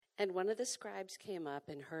And one of the scribes came up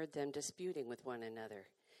and heard them disputing with one another,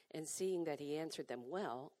 and seeing that he answered them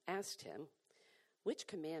well, asked him, "Which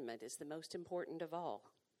commandment is the most important of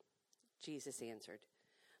all?" Jesus answered,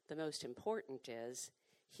 "The most important is,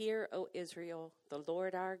 'Hear, O Israel, the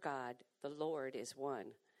Lord our God, the Lord is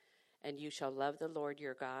one. And you shall love the Lord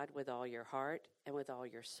your God with all your heart and with all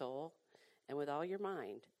your soul and with all your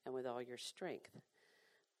mind and with all your strength.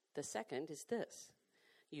 The second is this,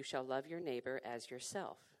 you shall love your neighbor as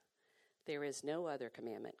yourself. There is no other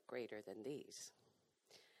commandment greater than these.'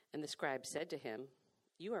 And the scribe said to him,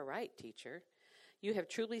 'You are right, teacher. You have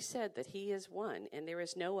truly said that he is one, and there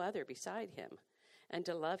is no other beside him. And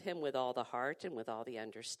to love him with all the heart and with all the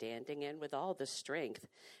understanding and with all the strength,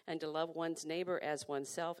 and to love one's neighbor as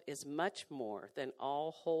oneself is much more than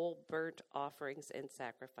all whole burnt offerings and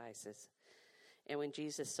sacrifices.' And when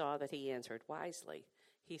Jesus saw that he answered wisely,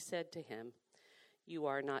 he said to him, 'You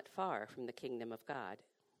are not far from the kingdom of God.'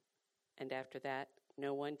 And after that,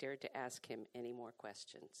 no one dared to ask him any more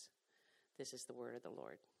questions." This is the word of the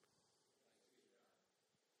Lord.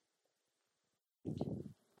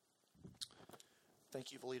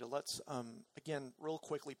 Thank you, Valita. Let's, again, real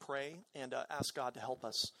quickly pray and ask God to help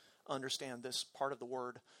us understand this part of the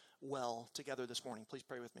word well together this morning. Please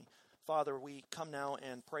pray with me. Father, we come now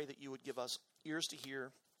and pray that you would give us ears to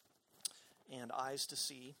hear and eyes to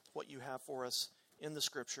see what you have for us in the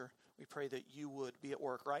Scripture. We pray that you would be at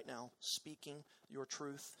work right now, speaking your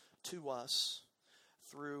truth to us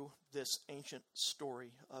through this ancient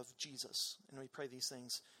story of Jesus. And we pray these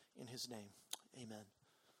things in his name. Amen.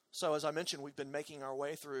 So as I mentioned, we've been making our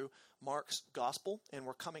way through Mark's gospel, and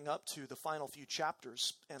we're coming up to the final few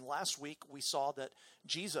chapters. And last week we saw that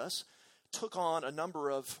Jesus took on a number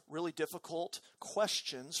of really difficult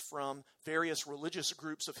questions from various religious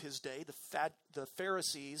groups of his day, the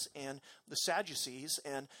Pharisees and the Sadducees,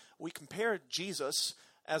 and we compared Jesus,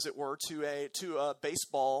 as it were, to a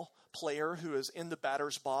baseball player who is in the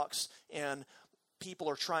batter's box, and people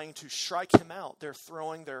are trying to strike him out. They're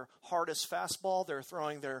throwing their hardest fastball, they're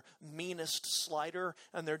throwing their meanest slider,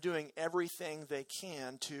 and they're doing everything they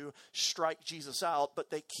can to strike Jesus out,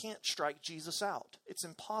 but they can't strike Jesus out. It's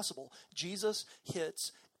impossible. Jesus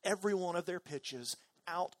hits every one of their pitches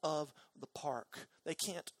out of the park. They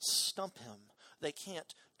can't stump him. They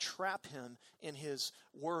can't trap him in his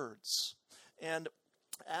words. And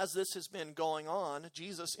as this has been going on,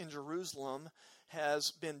 Jesus in Jerusalem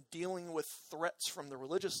has been dealing with threats from the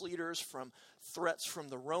religious leaders, from threats from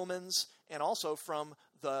the Romans, and also from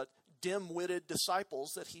the dim-witted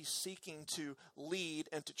disciples that he's seeking to lead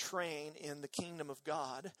and to train in the kingdom of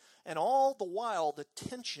God. And all the while, the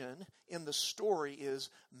tension in the story is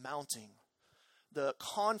mounting. The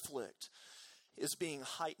conflict is being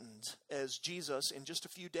heightened as Jesus, in just a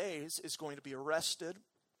few days, is going to be arrested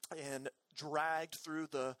and dragged through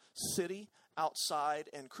the city outside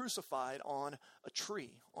and crucified on a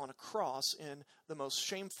tree, on a cross, in the most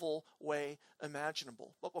shameful way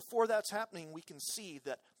imaginable. But before that's happening, we can see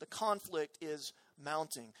that the conflict is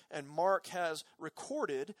mounting. And Mark has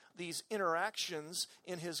recorded these interactions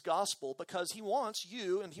in his gospel because he wants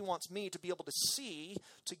you and he wants me to be able to see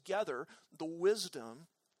together the wisdom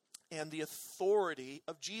and the authority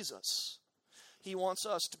of Jesus. He wants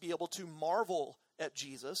us to be able to marvel at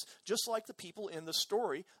Jesus, just like the people in the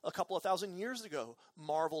story a couple of thousand years ago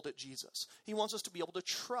marveled at Jesus. He wants us to be able to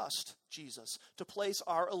trust Jesus, to place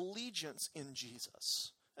our allegiance in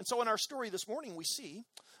Jesus. And so in our story this morning, we see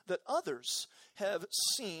that others have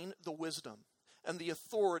seen the wisdom and the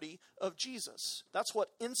authority of Jesus. That's what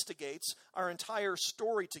instigates our entire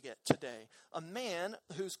story today. A man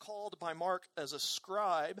who's called by Mark as a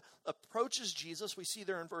scribe approaches Jesus, we see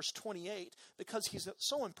there in verse 28, because he's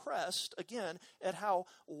so impressed, again, at how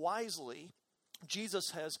wisely Jesus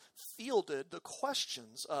has fielded the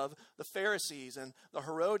questions of the Pharisees and the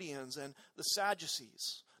Herodians and the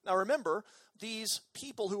Sadducees. Now remember, these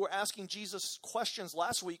people who were asking Jesus questions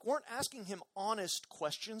last week weren't asking him honest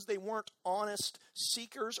questions. They weren't honest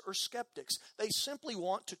seekers or skeptics. They simply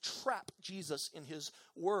want to trap Jesus in his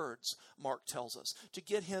words, Mark tells us, to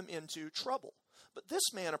get him into trouble. But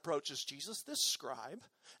this man approaches Jesus, this scribe,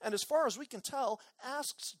 and as far as we can tell,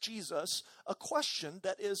 asks Jesus a question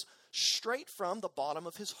that is straight from the bottom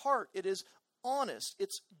of his heart. It is honest.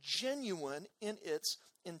 It's genuine in its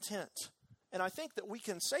intent. And I think that we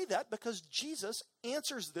can say that because Jesus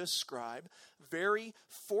answers this scribe very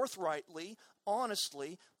forthrightly,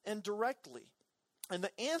 honestly, and directly. And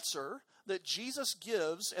the answer that Jesus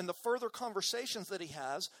gives and the further conversations that he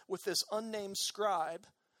has with this unnamed scribe,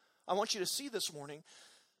 I want you to see this morning,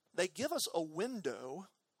 they give us a window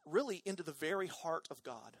really into the very heart of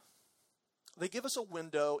God. They give us a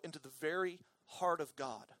window into the very heart of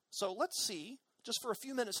God. So let's see, just for a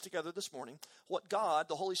few minutes together this morning, what God,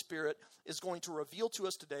 the Holy Spirit, is going to reveal to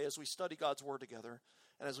us today as we study God's Word together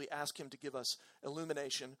and as we ask Him to give us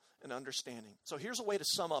illumination and understanding. So here's a way to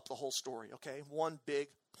sum up the whole story, okay? One big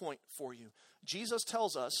point for you. Jesus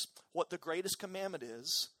tells us what the greatest commandment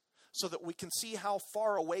is so that we can see how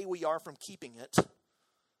far away we are from keeping it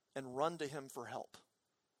and run to Him for help.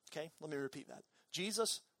 Okay, let me repeat that.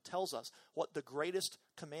 Jesus tells us what the greatest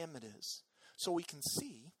commandment is so we can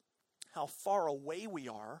see how far away we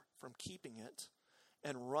are from keeping it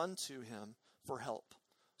and run to Him for help.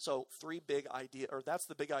 So that's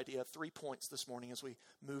the big idea, 3 points this morning as we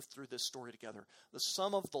move through this story together. The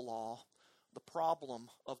sum of the law, the problem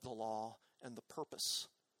of the law, and the purpose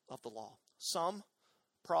of the law. Sum,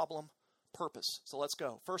 problem, purpose. So let's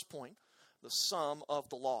go. First point, the sum of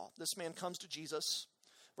the law. This man comes to Jesus,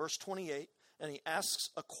 verse 28, and he asks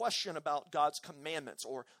a question about God's commandments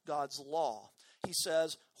or God's law. He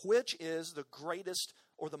says, which is the greatest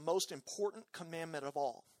or the most important commandment of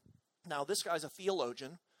all? Now, this guy's a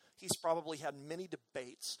theologian. He's probably had many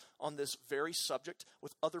debates on this very subject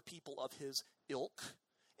with other people of his ilk,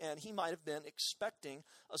 and he might have been expecting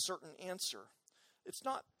a certain answer. It's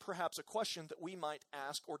not perhaps a question that we might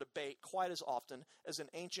ask or debate quite as often as an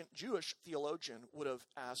ancient Jewish theologian would have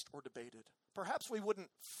asked or debated. Perhaps we wouldn't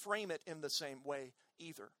frame it in the same way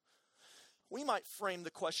either. We might frame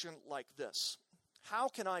the question like this: how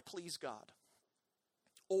can I please God?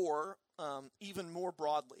 Or, even more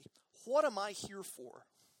broadly, what am I here for?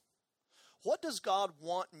 What does God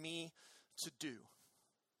want me to do?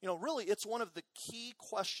 You know, really, it's one of the key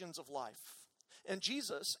questions of life. And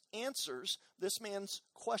Jesus answers this man's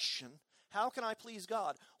question: how can I please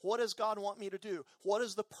God? What does God want me to do? What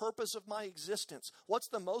is the purpose of my existence? What's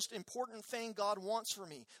the most important thing God wants for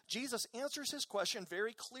me? Jesus answers his question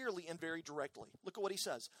very clearly and very directly. Look at what he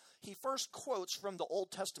says. He first quotes from the Old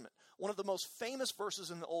Testament, one of the most famous verses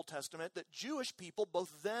in the Old Testament that Jewish people,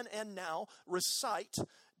 both then and now, recite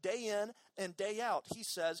day in and day out. He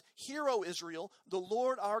says, "Hear, O Israel, the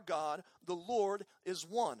Lord our God, the Lord is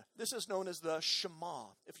one." This is known as the Shema.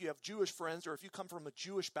 If you have Jewish friends or if you come from a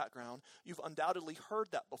Jewish background, you've undoubtedly heard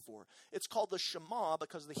that before. It's called the Shema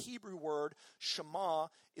because the Hebrew word Shema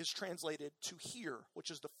is translated to hear, which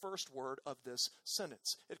is the first word of this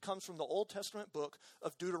sentence. It comes from the Old Testament book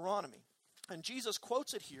of Deuteronomy. And Jesus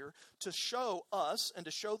quotes it here to show us and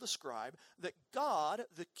to show the scribe that God,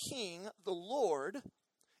 the King, the Lord,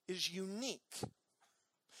 is unique.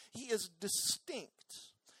 He is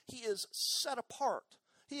distinct. He is set apart.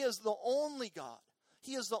 He is the only God.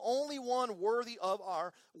 He is the only one worthy of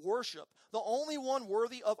our worship, the only one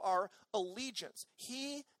worthy of our allegiance.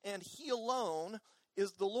 He and He alone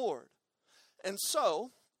is the Lord. And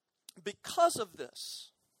so, because of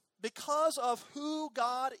this, because of who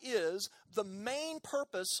God is, the main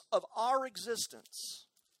purpose of our existence,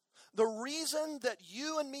 the reason that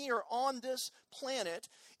you and me are on this planet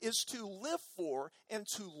is to live for and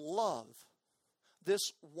to love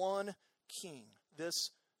this one King,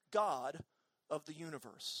 this God of the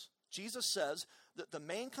universe. Jesus says that the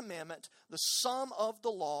main commandment, the sum of the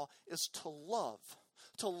law, is to love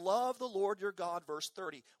the Lord your God, verse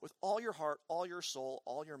 30, with all your heart, all your soul,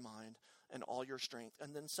 all your mind, and all your strength.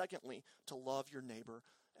 And then secondly, to love your neighbor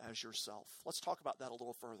as yourself. Let's talk about that a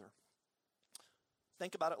little further.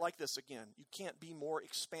 Think about it like this again. You can't be more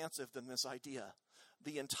expansive than this idea.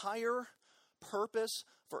 The entire purpose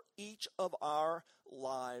for each of our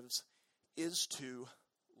lives is to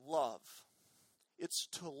love. It's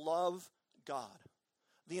to love God.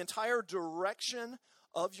 The entire direction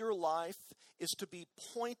of your life is to be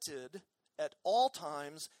pointed at all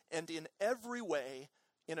times and in every way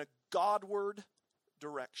in a Godward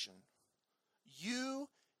direction. You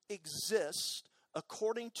exist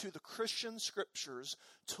according to the Christian scriptures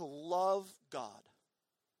to love God.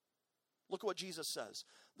 Look at what Jesus says.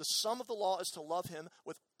 The sum of the law is to love Him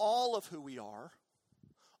with all of who we are,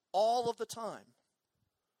 all of the time.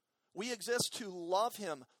 We exist to love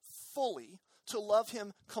Him fully, to love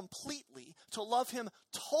Him completely, to love Him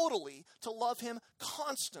totally, to love Him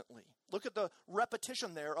constantly. Look at the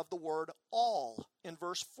repetition there of the word all in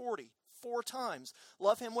verse 40, 4 times.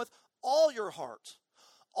 Love Him with all your heart,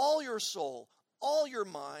 all your soul, all your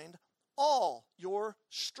mind, all your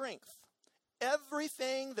strength.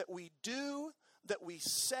 Everything that we do, that we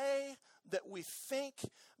say, that we think,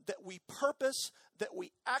 that we purpose, that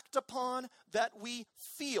we act upon, that we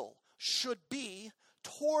feel should be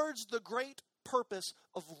towards the great purpose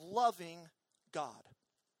of loving God.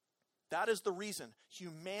 That is the reason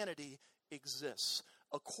humanity exists,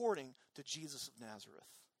 according to Jesus of Nazareth.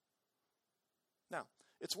 Now,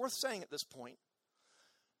 it's worth saying at this point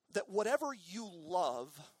that whatever you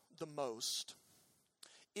love the most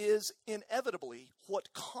is inevitably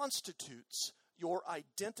what constitutes your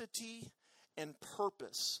identity and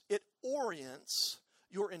purpose. It orients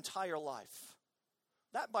your entire life.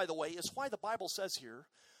 That, by the way, is why the Bible says here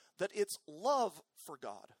that it's love for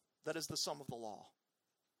God that is the sum of the law.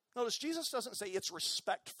 Notice, Jesus doesn't say it's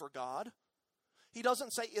respect for God. He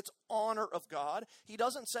doesn't say it's honor of God. He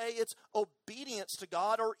doesn't say it's obedience to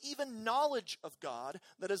God or even knowledge of God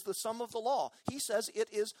that is the sum of the law. He says it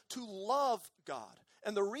is to love God.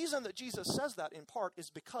 And the reason that Jesus says that in part is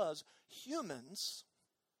because humans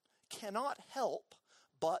cannot help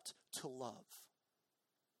but to love.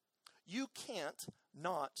 You can't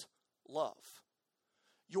not love.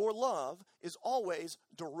 Your love is always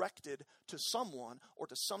directed to someone or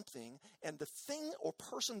to something, and the thing or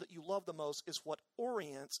person that you love the most is what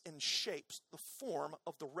orients and shapes the form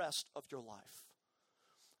of the rest of your life.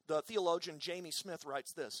 The theologian Jamie Smith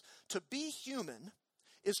writes this: to be human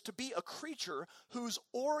is to be a creature whose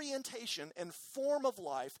orientation and form of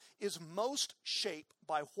life is most shaped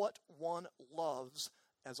by what one loves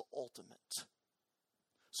as ultimate.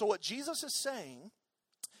 So what Jesus is saying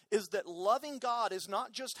is that loving God is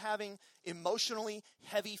not just having emotionally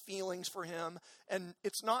heavy feelings for him, and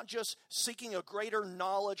it's not just seeking a greater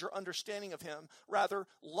knowledge or understanding of him. Rather,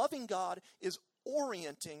 loving God is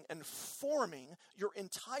orienting and forming your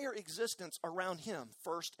entire existence around him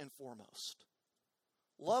first and foremost.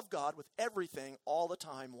 Love God with everything, all the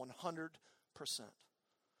time, 100%.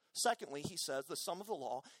 Secondly, he says the sum of the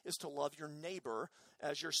law is to love your neighbor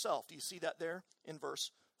as yourself. Do you see that there in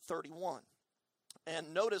verse 31?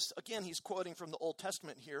 And notice, again, he's quoting from the Old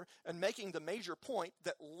Testament here and making the major point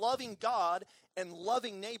that loving God and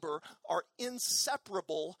loving neighbor are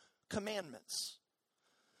inseparable commandments.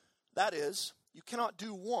 That is, you cannot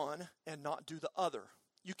do one and not do the other.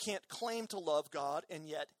 You can't claim to love God and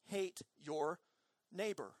yet hate your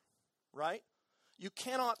neighbor, right? You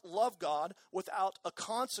cannot love God without a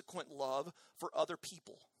consequent love for other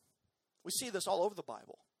people. We see this all over the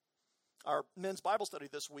Bible. Our men's Bible study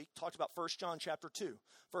this week talked about 1 John chapter 2.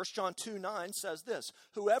 1 John 2:9 says this: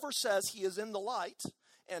 whoever says he is in the light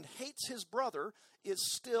and hates his brother is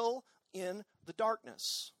still in the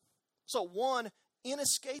darkness. So one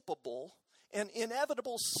inescapable and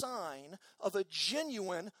inevitable sign of a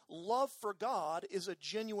genuine love for God is a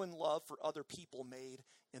genuine love for other people made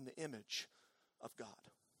in the image of God.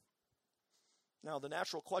 Now, the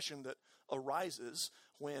natural question that arises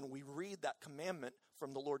when we read that commandment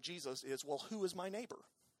from the Lord Jesus is, well, who is my neighbor,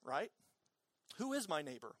 right? Who is my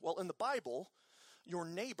neighbor? Well, in the Bible, your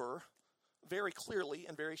neighbor, very clearly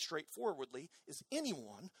and very straightforwardly, is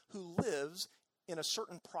anyone who lives in a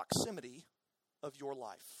certain proximity of your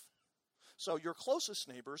life. So your closest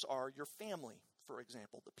neighbors are your family, for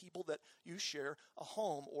example, the people that you share a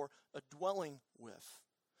home or a dwelling with.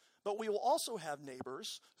 But we will also have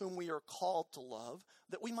neighbors whom we are called to love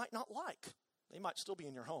that we might not like. They might still be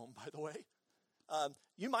in your home, by the way.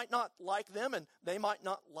 You might not like them and they might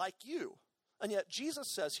not like you. And yet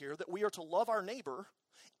Jesus says here that we are to love our neighbor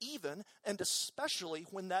even and especially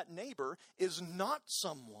when that neighbor is not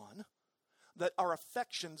someone that our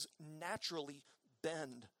affections naturally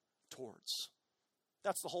bend towards.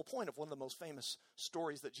 That's the whole point of one of the most famous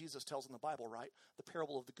stories that Jesus tells in the Bible, right? The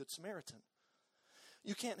parable of the Good Samaritan.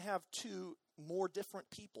 You can't have two more different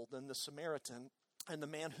people than the Samaritan and the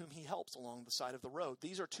man whom he helps along the side of the road.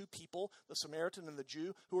 These are two people, the Samaritan and the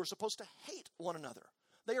Jew, who are supposed to hate one another.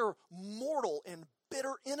 They are mortal and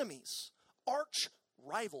bitter enemies, arch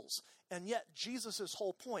rivals. And yet Jesus'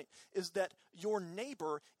 whole point is that your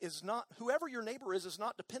neighbor is not, whoever your neighbor is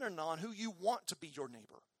not dependent on who you want to be your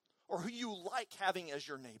neighbor or who you like having as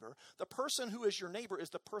your neighbor. The person who is your neighbor is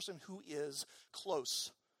the person who is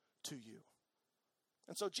close to you.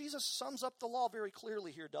 And so Jesus sums up the law very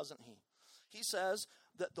clearly here, doesn't he? He says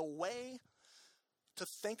that the way to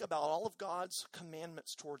think about all of God's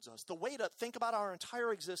commandments towards us, the way to think about our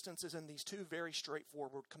entire existence is in these two very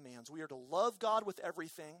straightforward commands. We are to love God with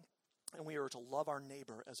everything, and we are to love our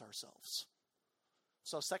neighbor as ourselves.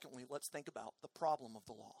 So secondly, let's think about the problem of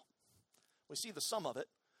the law. We see the sum of it.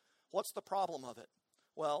 What's the problem of it?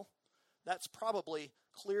 Well, that's probably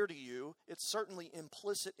clear to you. It's certainly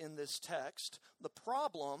implicit in this text. The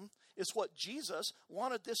problem is what Jesus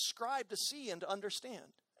wanted this scribe to see and to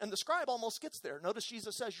understand. And the scribe almost gets there. Notice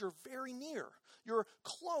Jesus says, you're very near. You're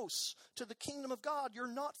close to the kingdom of God. You're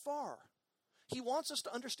not far. He wants us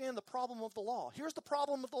to understand the problem of the law. Here's the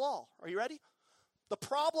problem of the law. Are you ready? The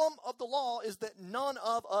problem of the law is that none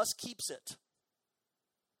of us keeps it.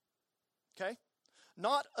 Okay?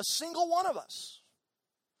 Not a single one of us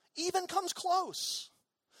even comes close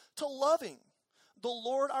to loving the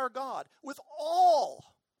Lord our God with all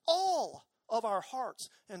of our hearts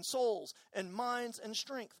and souls and minds and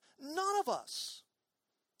strength. None of us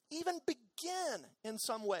even begin in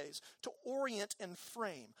some ways to orient and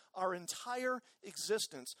frame our entire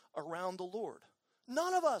existence around the Lord.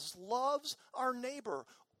 None of us loves our neighbor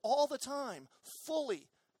all the time, fully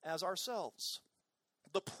as ourselves.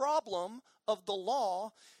 The problem of the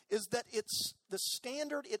law is that the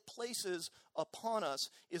standard it places upon us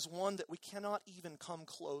is one that we cannot even come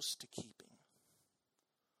close to keeping.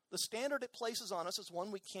 The standard it places on us is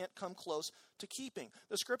one we can't come close to keeping.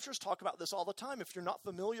 The scriptures talk about this all the time. If you're not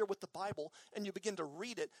familiar with the Bible and you begin to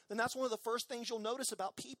read it, then that's one of the first things you'll notice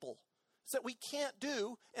about people. It's that we can't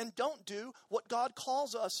do and don't do what God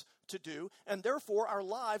calls us to do, and therefore our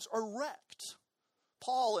lives are wrecked.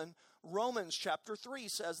 Paul in Romans chapter 3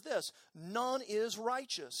 says this, none is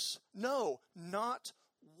righteous. No, not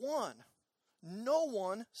one. No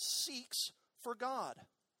one seeks for God.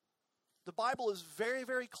 The Bible is very,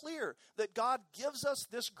 very clear that God gives us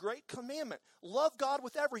this great commandment. Love God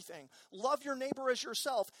with everything. Love your neighbor as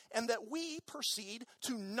yourself. And that we proceed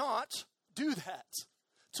to not do that.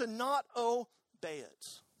 To not obey it.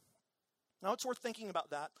 Now it's worth thinking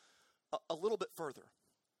about that a little bit further.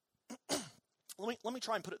 Let me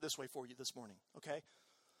try and put it this way for you this morning, okay?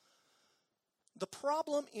 The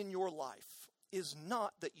problem in your life is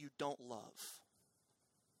not that you don't love.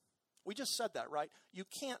 We just said that, right? You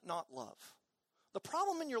can't not love. The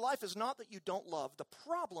problem in your life is not that you don't love. The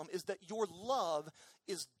problem is that your love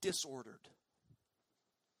is disordered.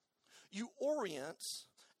 You orient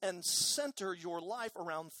and center your life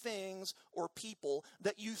around things or people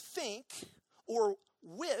that you think or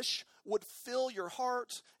wish would fill your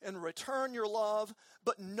heart and return your love,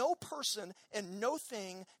 but no person and no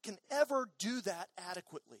thing can ever do that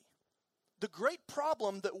adequately. The great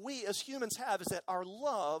problem that we as humans have is that our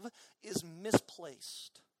love is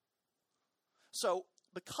misplaced. So,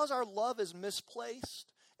 because our love is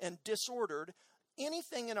misplaced and disordered,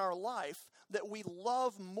 anything in our life that we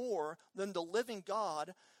love more than the living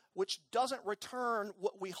God, which doesn't return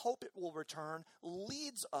what we hope it will return,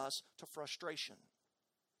 leads us to frustration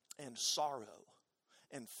and sorrow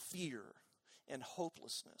and fear and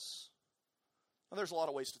hopelessness. Now, there's a lot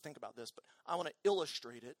of ways to think about this, but I want to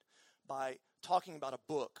illustrate it by talking about a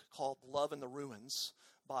book called Love in the Ruins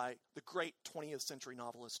by the great 20th century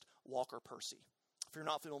novelist Walker Percy. If you're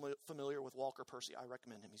not familiar with Walker Percy, I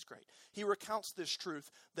recommend him. He's great. He recounts this truth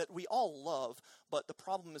that we all love, but the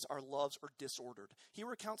problem is our loves are disordered. He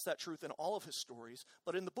recounts that truth in all of his stories,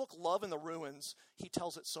 but in the book Love in the Ruins, he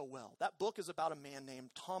tells it so well. That book is about a man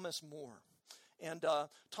named Thomas More. And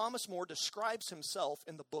Thomas More describes himself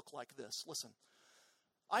in the book like this. Listen.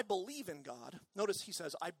 I believe in God. Notice he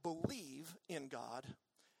says, I believe in God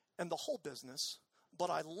and the whole business, but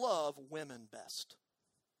I love women best.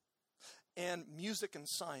 And music and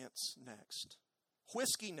science next.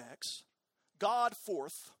 Whiskey next. God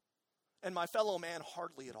fourth. And my fellow man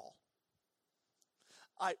hardly at all.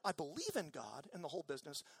 I believe in God and the whole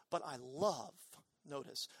business, but I love,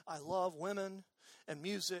 notice, I love women and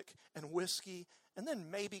music and whiskey and then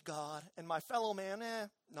maybe God and my fellow man,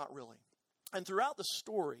 not really. And throughout the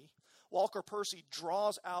story, Walker Percy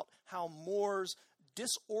draws out how Moore's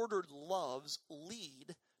disordered loves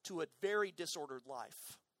lead to a very disordered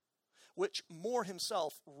life, which Moore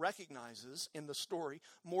himself recognizes in the story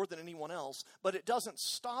more than anyone else, but it doesn't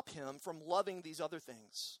stop him from loving these other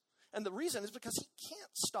things. And the reason is because he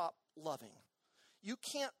can't stop loving. You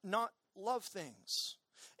can't not love things.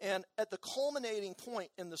 And at the culminating point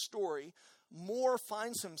in the story, Moore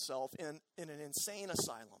finds himself in an insane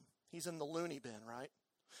asylum. He's in the loony bin, right?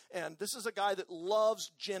 And this is a guy that loves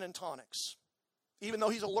gin and tonics, even though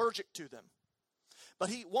he's allergic to them. But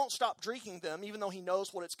he won't stop drinking them, even though he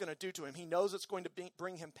knows what it's going to do to him. He knows it's going to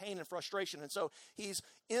bring him pain and frustration. And so he's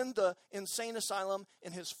in the insane asylum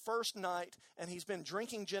in his first night, and he's been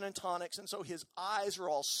drinking gin and tonics. And so his eyes are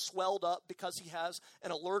all swelled up because he has an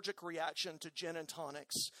allergic reaction to gin and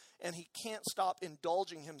tonics. And he can't stop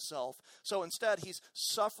indulging himself. So instead, he's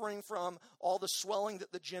suffering from all the swelling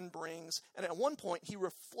that the gin brings. And at one point, he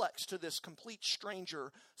reflects to this complete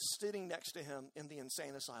stranger sitting next to him in the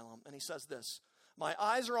insane asylum. And he says this, "My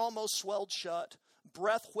eyes are almost swelled shut,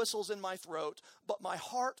 breath whistles in my throat, but my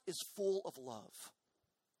heart is full of love."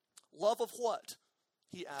 Love of what?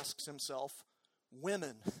 He asks himself.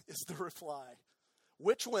 Women is the reply.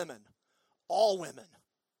 Which women? All women.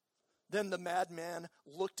 Then the madman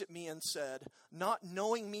looked at me and said, "Not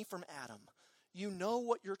knowing me from Adam, you know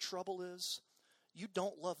what your trouble is? You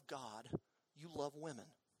don't love God, you love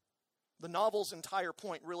women. The novel's entire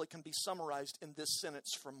point really can be summarized in this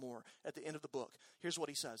sentence from Moore at the end of the book. Here's what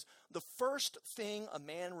he says. The first thing a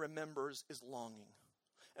man remembers is longing.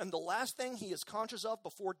 And the last thing he is conscious of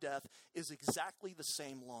before death is exactly the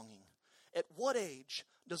same longing. At what age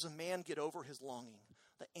does a man get over his longing?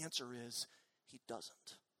 The answer is he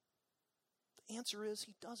doesn't. The answer is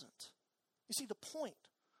he doesn't. You see, the point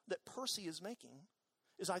that Percy is making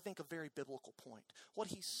is, I think, a very biblical point. What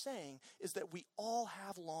he's saying is that we all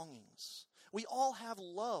have longings. We all have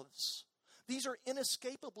loves. These are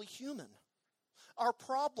inescapably human. Our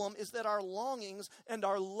problem is that our longings and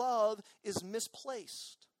our love is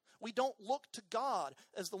misplaced. We don't look to God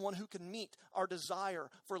as the one who can meet our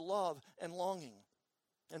desire for love and longing.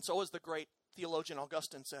 And so, as the great theologian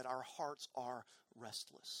Augustine said, our hearts are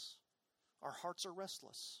restless. Our hearts are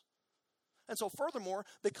restless. And so furthermore,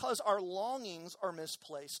 because our longings are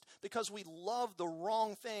misplaced, because we love the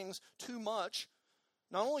wrong things too much,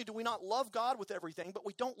 not only do we not love God with everything, but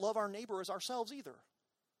we don't love our neighbor as ourselves either.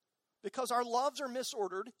 Because our loves are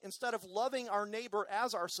misordered, instead of loving our neighbor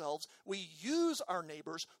as ourselves, we use our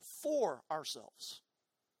neighbors for ourselves.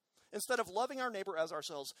 Instead of loving our neighbor as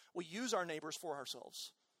ourselves, we use our neighbors for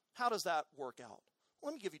ourselves. How does that work out?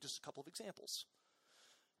 Let me give you just a couple of examples.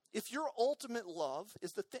 If your ultimate love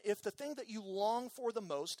is if the thing that you long for the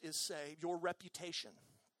most is, say, your reputation,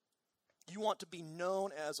 you want to be known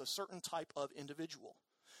as a certain type of individual,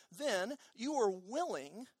 then you are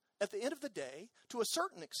willing, at the end of the day, to a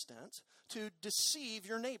certain extent, to deceive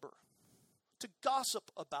your neighbor, to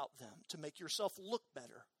gossip about them, to make yourself look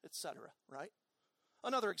better, etc., right?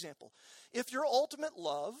 Another example. If your ultimate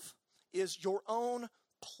love is your own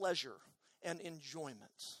pleasure and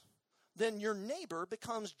enjoyment, then your neighbor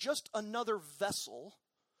becomes just another vessel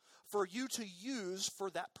for you to use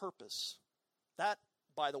for that purpose. That,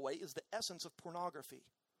 by the way, is the essence of pornography.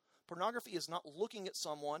 Pornography is not looking at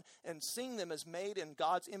someone and seeing them as made in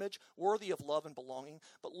God's image, worthy of love and belonging,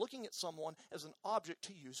 but looking at someone as an object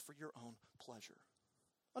to use for your own pleasure.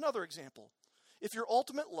 Another example. If your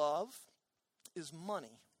ultimate love is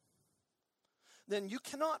money, then you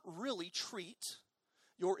cannot really treat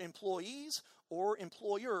your employees or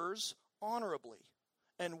employers honorably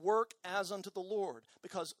and work as unto the Lord,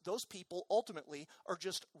 because those people ultimately are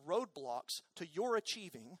just roadblocks to your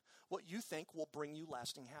achieving what you think will bring you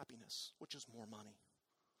lasting happiness, which is more money.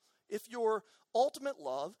 If your ultimate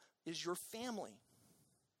love is your family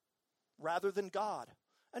rather than God,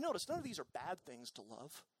 and notice, none of these are bad things to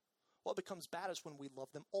love. What becomes bad is when we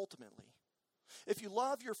love them ultimately. If you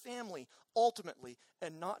love your family ultimately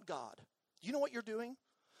and not God, you know what you're doing?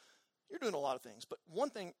 You're doing a lot of things, but one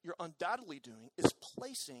thing you're undoubtedly doing is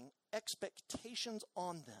placing expectations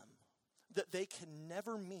on them that they can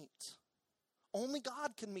never meet. Only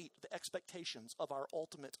God can meet the expectations of our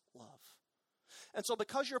ultimate love. And so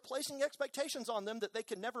because you're placing expectations on them that they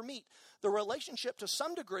can never meet, the relationship to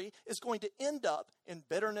some degree is going to end up in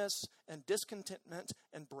bitterness and discontentment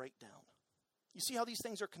and breakdown. You see how these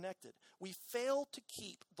things are connected? We fail to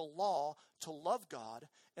keep the law to love God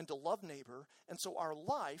and to love neighbor, and so our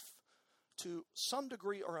life, to some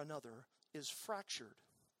degree or another, is fractured.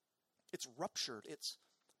 It's ruptured. It's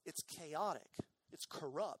chaotic. It's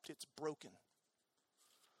corrupt. It's broken.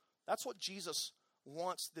 That's what Jesus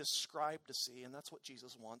wants this scribe to see, and that's what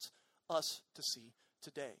Jesus wants us to see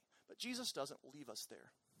today. But Jesus doesn't leave us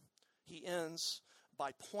there. He ends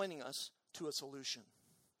by pointing us to a solution,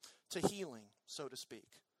 to healing, so to speak.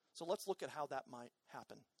 So let's look at how that might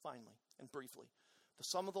happen, finally and briefly. The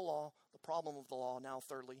sum of the law, the problem of the law, now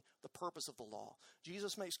thirdly, the purpose of the law.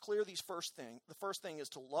 Jesus makes clear these first things. The first thing is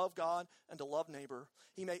to love God and to love neighbor.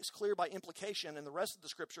 He makes clear by implication, and the rest of the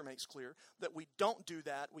scripture makes clear, that we don't do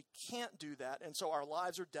that, we can't do that, and so our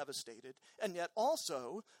lives are devastated. And yet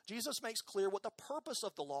also, Jesus makes clear what the purpose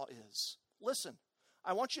of the law is. Listen,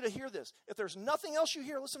 I want you to hear this. If there's nothing else you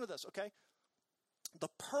hear, listen to this, okay? The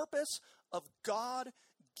purpose of God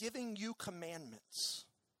giving you commandments.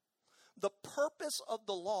 The purpose of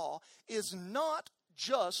the law is not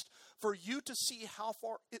just for you to see how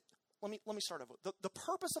far let me start over. The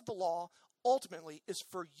purpose of the law ultimately is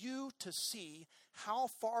for you to see how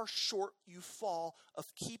far short you fall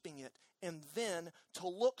of keeping it, and then to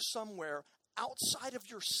look somewhere outside of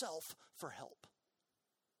yourself for help.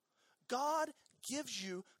 God gives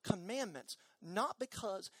you commandments not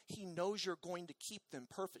because he knows you're going to keep them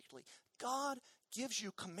perfectly. God gives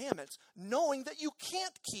you commandments knowing that you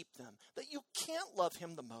can't keep them, that you can't love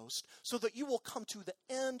him the most, so that you will come to the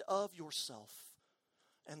end of yourself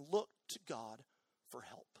and look to God for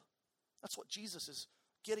help. That's what Jesus is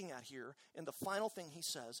getting at here in the final thing he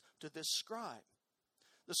says to this scribe.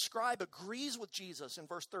 The scribe agrees with Jesus in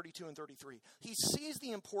verse 32 and 33. He sees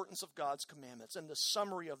the importance of God's commandments and the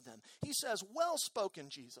summary of them. He says, well spoken,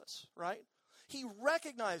 Jesus, right? He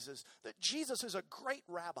recognizes that Jesus is a great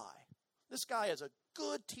rabbi. This guy is a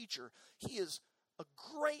good teacher. He is a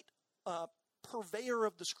great purveyor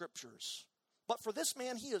of the scriptures. But for this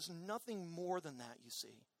man, he is nothing more than that, you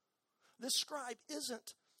see. This scribe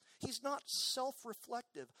he's not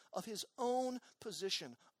self-reflective of his own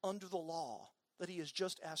position under the law that he has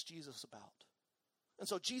just asked Jesus about. And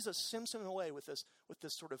so Jesus sends him away with this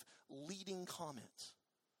sort of leading comment.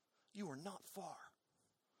 You are not far.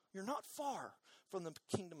 You're not far from the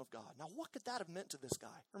kingdom of God. Now, what could that have meant to this guy?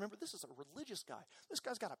 Remember, this is a religious guy. This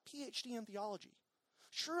guy's got a PhD in theology.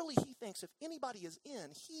 Surely he thinks if anybody is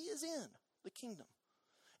in, he is in the kingdom.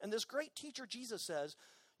 And this great teacher, Jesus, says,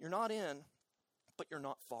 you're not in, but you're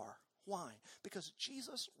not far. Why? Because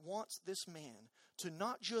Jesus wants this man to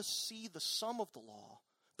not just see the sum of the law,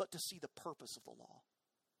 but to see the purpose of the law.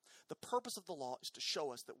 The purpose of the law is to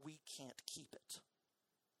show us that we can't keep it.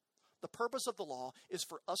 The purpose of the law is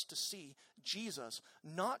for us to see Jesus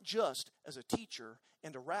not just as a teacher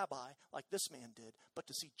and a rabbi like this man did, but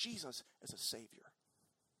to see Jesus as a savior.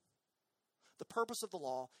 The purpose of the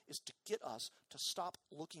law is to get us to stop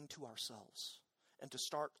looking to ourselves and to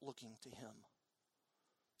start looking to him.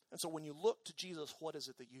 And so when you look to Jesus, what is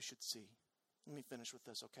it that you should see? Let me finish with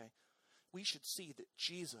this, okay? We should see that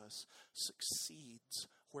Jesus succeeds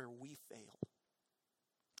where we fail.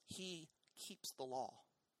 He keeps the law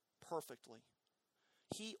perfectly.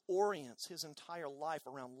 He orients his entire life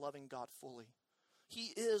around loving God fully.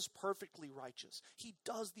 He is perfectly righteous. He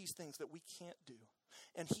does these things that we can't do.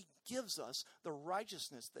 And he gives us the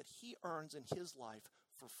righteousness that he earns in his life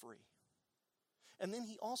for free. And then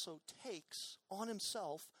he also takes on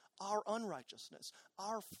himself our unrighteousness,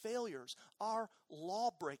 our failures, our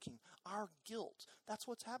law-breaking, our guilt. That's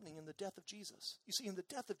what's happening in the death of Jesus. You see, in the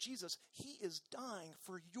death of Jesus, he is dying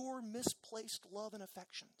for your misplaced love and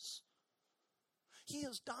affections. He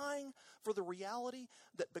is dying for the reality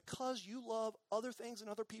that because you love other things and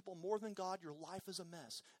other people more than God, your life is a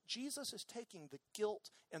mess. Jesus is taking the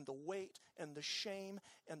guilt and the weight and the shame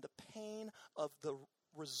and the pain of the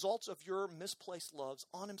results of your misplaced loves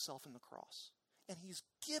on himself in the cross. And he's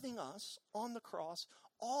giving us on the cross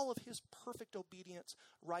all of his perfect obedience,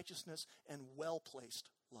 righteousness, and well-placed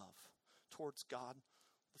love towards God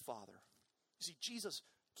the Father. You see, Jesus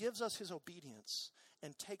gives us his obedience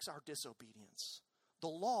and takes our disobedience. The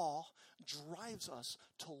law drives us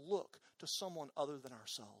to look to someone other than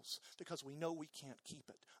ourselves because we know we can't keep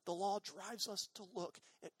it. The law drives us to look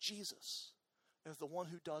at Jesus as the one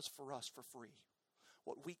who does for us for free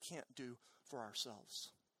what we can't do for ourselves,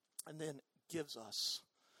 and then gives us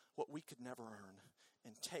what we could never earn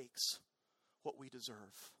and takes what we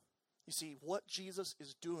deserve. You see, what Jesus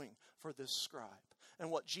is doing for this scribe and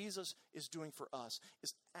what Jesus is doing for us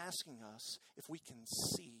is asking us if we can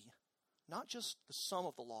see not just the sum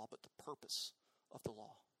of the law, but the purpose of the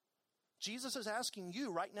law. Jesus is asking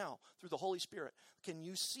you right now through the Holy Spirit, can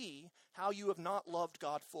you see how you have not loved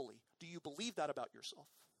God fully? Do you believe that about yourself?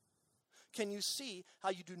 Can you see how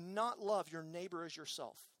you do not love your neighbor as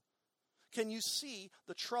yourself? Can you see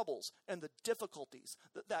the troubles and the difficulties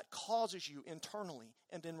that causes you internally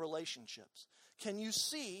and in relationships? Can you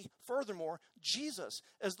see, furthermore, Jesus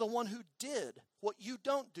as the one who did what you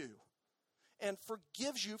don't do and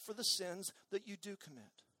forgives you for the sins that you do commit?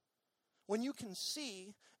 When you can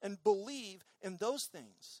see and believe in those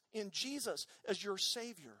things, in Jesus as your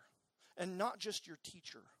Savior and not just your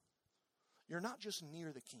teacher, you're not just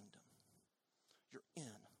near the kingdom, you're in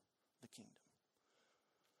the kingdom.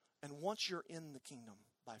 And once you're in the kingdom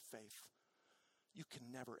by faith, you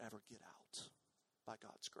can never, ever get out by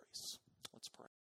God's grace. Let's pray.